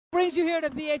Brings you here to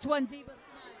VH1 Divas tonight?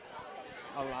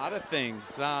 A lot of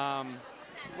things. Well,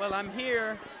 I'm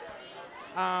here.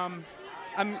 I'm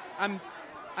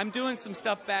doing some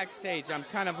stuff backstage. I'm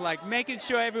kind of like making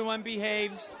sure everyone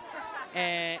behaves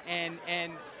and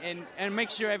make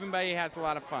sure everybody has a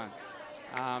lot of fun.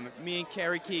 Me and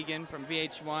Carrie Keegan from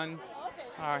VH1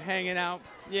 are hanging out.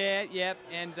 Yeah, yep.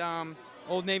 And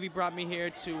Old Navy brought me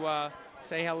here to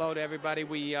say hello to everybody.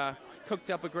 We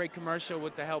cooked up a great commercial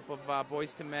with the help of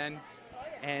Boys to Men.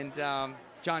 And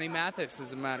Johnny Mathis,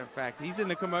 as a matter of fact. He's in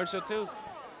the commercial, too.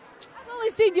 I've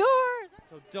only seen yours.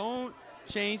 So don't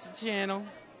change the channel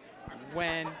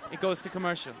when it goes to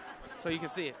commercial so you can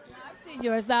see it. I've seen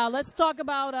yours. Now, let's talk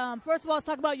about, first of all, let's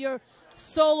talk about your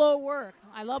solo work.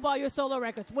 I love all your solo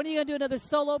records. When are you going to do another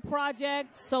solo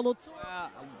project, solo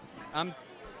tour?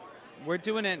 We're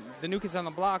doing it. The New Kids on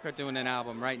the Block are doing an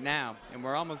album right now, and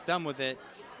we're almost done with it.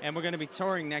 And we're going to be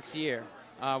touring next year.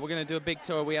 We're going to do a big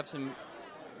tour. We have some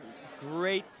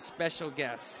great special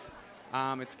guests.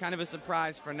 It's kind of a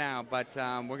surprise for now, but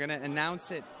we're going to announce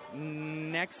it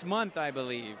next month, I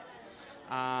believe.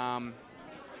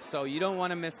 So you don't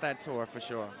want to miss that tour for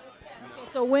sure.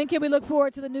 Okay, so when can we look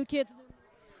forward to the New Kids?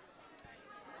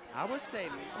 I would say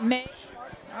May.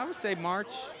 I would say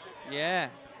March. Yeah.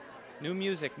 New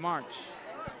music, March.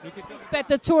 New Kids Expect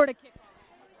the tour to kick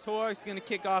off. Tour is going to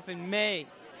kick off in May.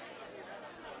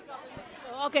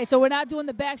 Okay, so we're not doing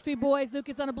the Backstreet Boys, New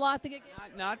Kids on the Block thing again?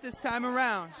 Not this time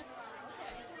around.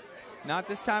 Not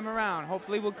this time around.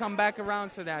 Hopefully we'll come back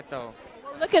around to that, though.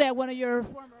 We're looking at one of your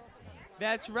former openings.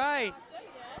 That's right.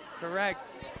 Correct.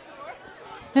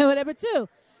 Whatever, too.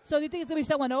 So do you think it's going to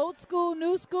be someone old school,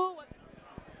 new school?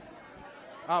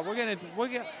 We're going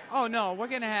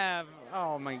to have,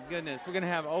 oh, my goodness. We're going to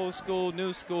have old school,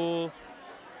 new school,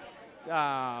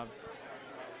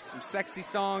 some sexy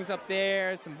songs up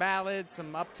there, some ballads,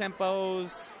 some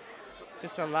up-tempos,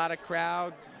 just a lot of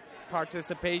crowd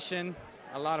participation,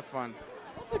 a lot of fun.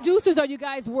 What producers are you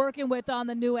guys working with on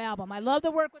the new album? I love the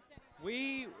work with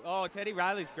Teddy. Teddy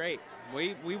Riley's great.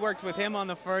 We worked with him on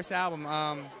the first album.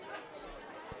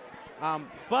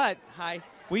 But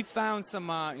we found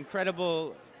some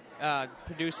incredible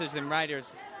producers and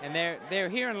writers, and they're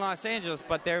here in Los Angeles,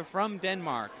 but they're from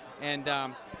Denmark. And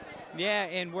yeah,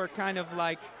 and we're kind of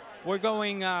like we're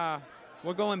going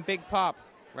big pop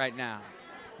right now.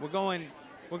 We're going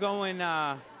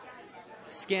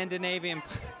Scandinavian.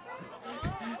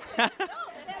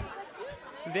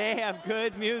 They have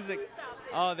good music.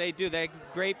 Oh, they do. They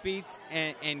have great beats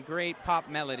and great pop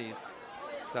melodies.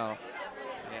 So,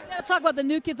 yeah. We got to talk about the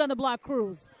New Kids on the Block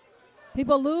cruise.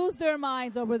 People lose their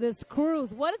minds over this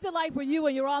cruise. What is it like for you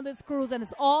when you're on this cruise and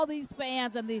it's all these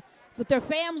fans and with their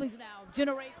families now,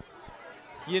 generations?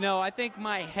 You know, I think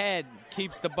my head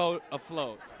keeps the boat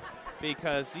afloat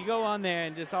because you go on there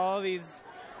and just all these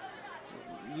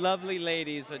lovely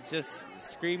ladies are just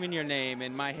screaming your name,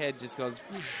 and my head just goes.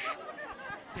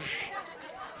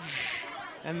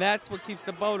 And that's what keeps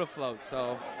the boat afloat.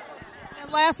 So.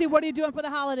 And lastly, what are you doing for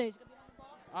the holidays?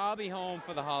 I'll be home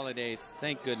for the holidays.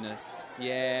 Thank goodness.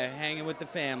 Yeah, hanging with the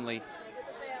family.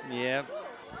 Yep.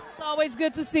 It's always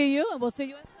good to see you, and we'll see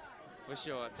you inside. For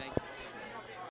sure. Thank you.